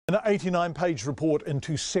An 89-page report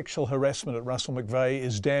into sexual harassment at Russell McVeagh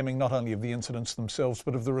is damning not only of the incidents themselves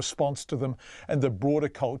but of the response to them and the broader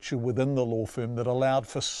culture within the law firm that allowed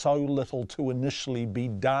for so little to initially be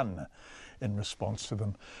done in response to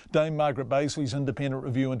them. Dame Margaret Baisley's independent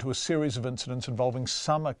review into a series of incidents involving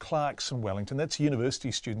summer clerks in Wellington, that's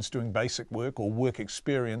university students doing basic work or work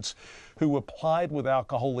experience, who were plied with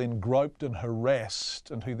alcohol, then groped and harassed,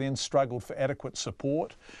 and who then struggled for adequate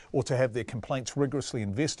support or to have their complaints rigorously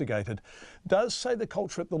investigated, does say the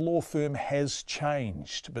culture at the law firm has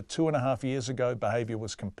changed. But 2.5 years ago, behaviour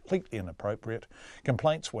was completely inappropriate,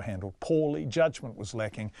 complaints were handled poorly, judgment was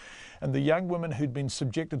lacking, and the young women who'd been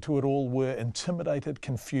subjected to it all were intimidated,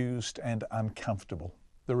 confused and uncomfortable.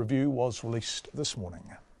 The review was released this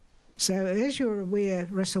morning. So as you're aware,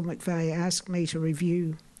 Russell McVeagh asked me to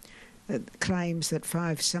review claims that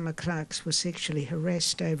 5 summer clerks were sexually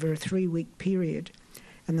harassed over a 3-week period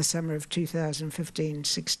in the summer of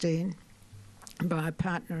 2015-16 by a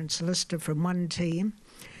partner and solicitor from one team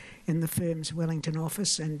in the firm's Wellington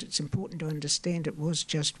office, and it's important to understand it was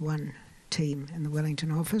just one team in the Wellington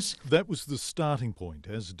office. That was the starting point,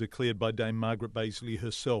 as declared by Dame Margaret Baisley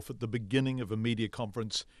herself at the beginning of a media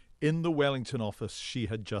conference in the Wellington office she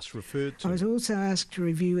had just referred to. I was also asked to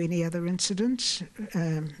review any other incidents,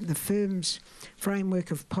 the firm's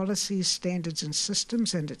framework of policies, standards and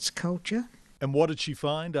systems and its culture. And what did she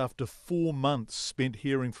find after 4 months spent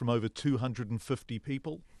hearing from over 250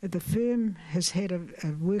 people? The firm has had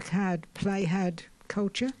a work hard, play hard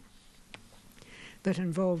culture that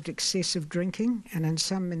involved excessive drinking and in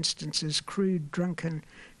some instances crude, drunken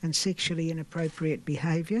and sexually inappropriate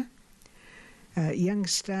behaviour. Young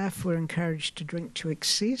staff were encouraged to drink to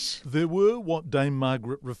excess. There were what Dame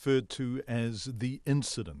Margaret referred to as the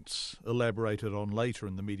incidents, elaborated on later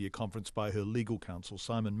in the media conference by her legal counsel,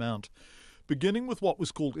 Simon Mount, beginning with what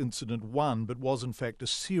was called Incident 1, but was in fact a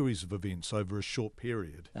series of events over a short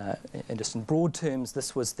period. And just in broad terms,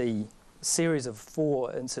 this was the series of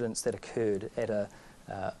 4 incidents that occurred at a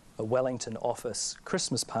Wellington office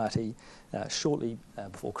Christmas party shortly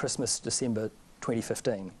before Christmas, December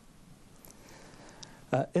 2015.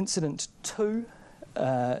 Incident 2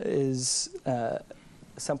 is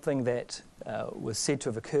something that was said to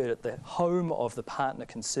have occurred at the home of the partner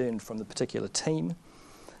concerned from the particular team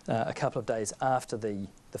a couple of days after the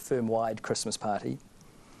firm-wide Christmas party.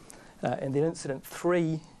 And then Incident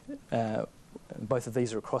 3, both of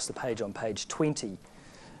these are across the page on page 20.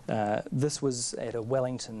 This was at a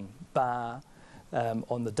Wellington bar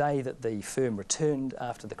on the day that the firm returned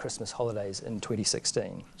after the Christmas holidays in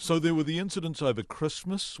 2016. So there were the incidents over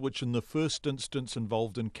Christmas, which in the first instance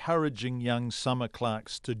involved encouraging young summer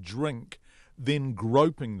clerks to drink, then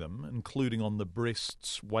groping them, including on the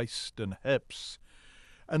breasts, waist and hips.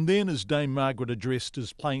 And then, as Dame Margaret addressed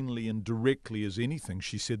as plainly and directly as anything,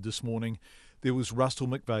 she said this morning, there was Russell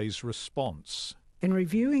McVeagh's response. In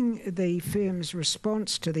reviewing the firm's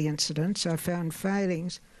response to the incidents, I found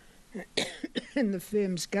failings in the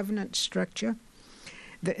firm's governance structure,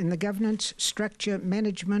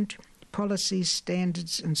 management, policies,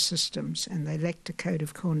 standards and systems, and they lacked a code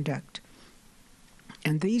of conduct.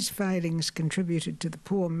 And these failings contributed to the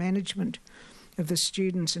poor management of the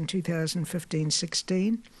students in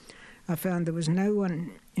 2015-16. I found there was no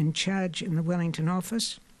one in charge in the Wellington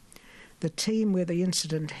office. The team where the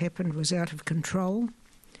incident happened was out of control,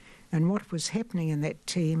 and what was happening in that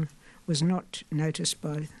team was not noticed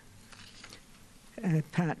by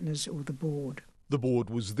partners or the board. The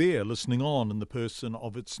board was there listening on in the person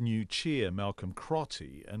of its new chair, Malcolm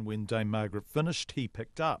Crotty, and when Dame Margaret finished, he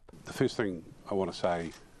picked up. The first thing I want to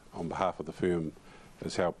say on behalf of the firm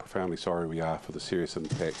is how profoundly sorry we are for the serious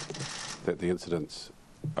impact that the incidents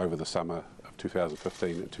over the summer of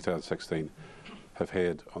 2015 and 2016 have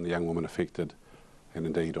had on the young women affected and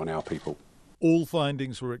indeed on our people. All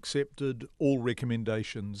findings were accepted, all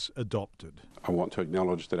recommendations adopted. I want to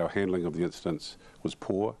acknowledge that our handling of the incidents was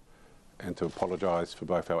poor and to apologise for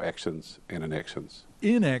both our actions and inactions.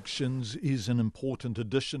 Inactions is an important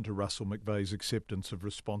addition to Russell McVeagh's acceptance of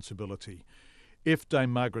responsibility. If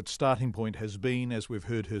Dame Margaret's starting point has been, as we've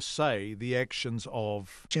heard her say, the actions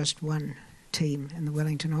of just one team in the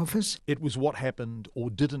Wellington office, it was what happened or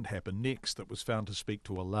didn't happen next that was found to speak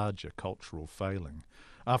to a larger cultural failing.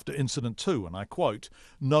 After Incident 2, and I quote,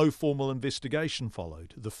 no formal investigation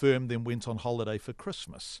followed. The firm then went on holiday for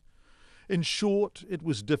Christmas. In short, it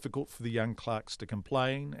was difficult for the young clerks to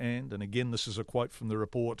complain, and again this is a quote from the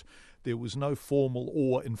report, there was no formal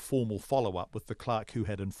or informal follow-up with the clerk who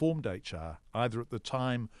had informed HR, either at the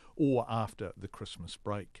time or after the Christmas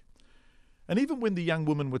break. And even when the young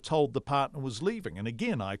women were told the partner was leaving, and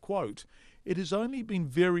again I quote, It has only been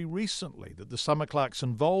very recently that the summer clerks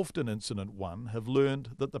involved in Incident 1 have learned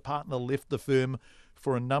that the partner left the firm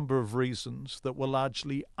for a number of reasons that were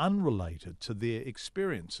largely unrelated to their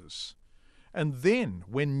experiences. And then,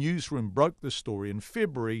 when Newsroom broke the story in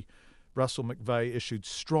February, Russell McVeagh issued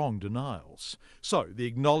strong denials. So, the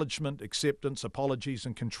acknowledgement, acceptance, apologies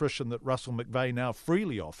and contrition that Russell McVeagh now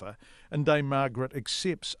freely offer and Dame Margaret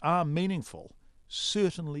accepts are meaningful,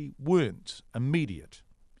 certainly weren't immediate.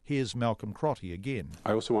 Here's Malcolm Crotty again.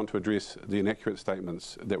 I also want to address the inaccurate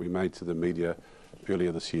statements that we made to the media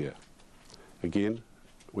earlier this year. Again,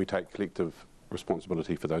 we take collective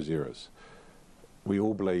responsibility for those errors. We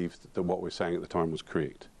all believed that what we were saying at the time was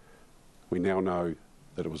correct. We now know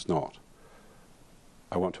that it was not.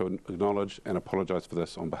 I want to acknowledge and apologise for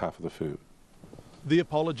this on behalf of the firm. The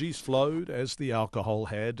apologies flowed as the alcohol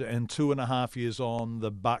had, and 2.5 years on,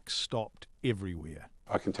 the buck stopped everywhere.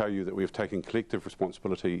 I can tell you that we have taken collective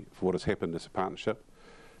responsibility for what has happened as a partnership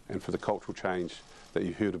and for the cultural change that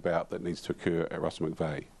you heard about that needs to occur at Russell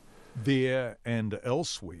McVeagh. There and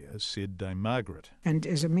elsewhere, said Dame Margaret. And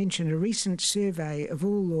as I mentioned, a recent survey of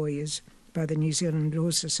all lawyers by the New Zealand Law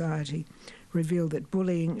Society revealed that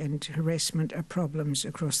bullying and harassment are problems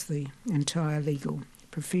across the entire legal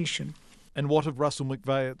profession. And what of Russell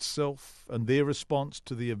McVeagh itself and their response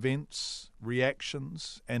to the events,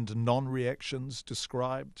 reactions and non-reactions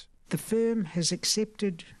described? The firm has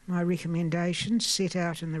accepted my recommendations set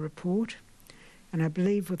out in the report, and I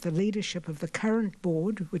believe with the leadership of the current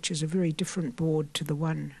board, which is a very different board to the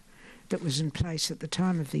one that was in place at the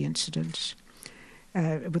time of the incidents,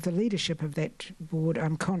 with the leadership of that board,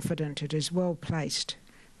 I'm confident it is well placed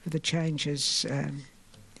for the changes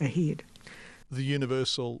ahead. The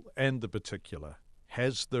universal and the particular.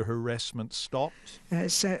 Has the harassment stopped?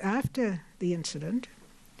 So after the incidents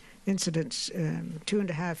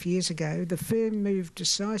 2.5 years ago, the firm moved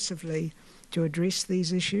decisively to address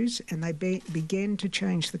these issues, and they began to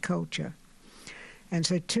change the culture. And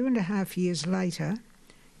so 2.5 years later,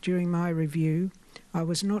 during my review, I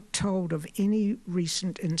was not told of any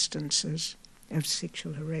recent instances of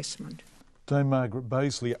sexual harassment. Dame Margaret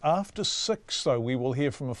Baisley. After 6, though, we will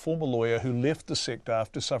hear from a former lawyer who left the sector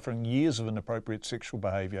after suffering years of inappropriate sexual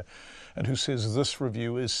behaviour and who says this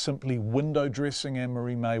review is simply window dressing.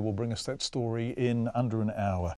 Anne-Marie May will bring us that story in under an hour.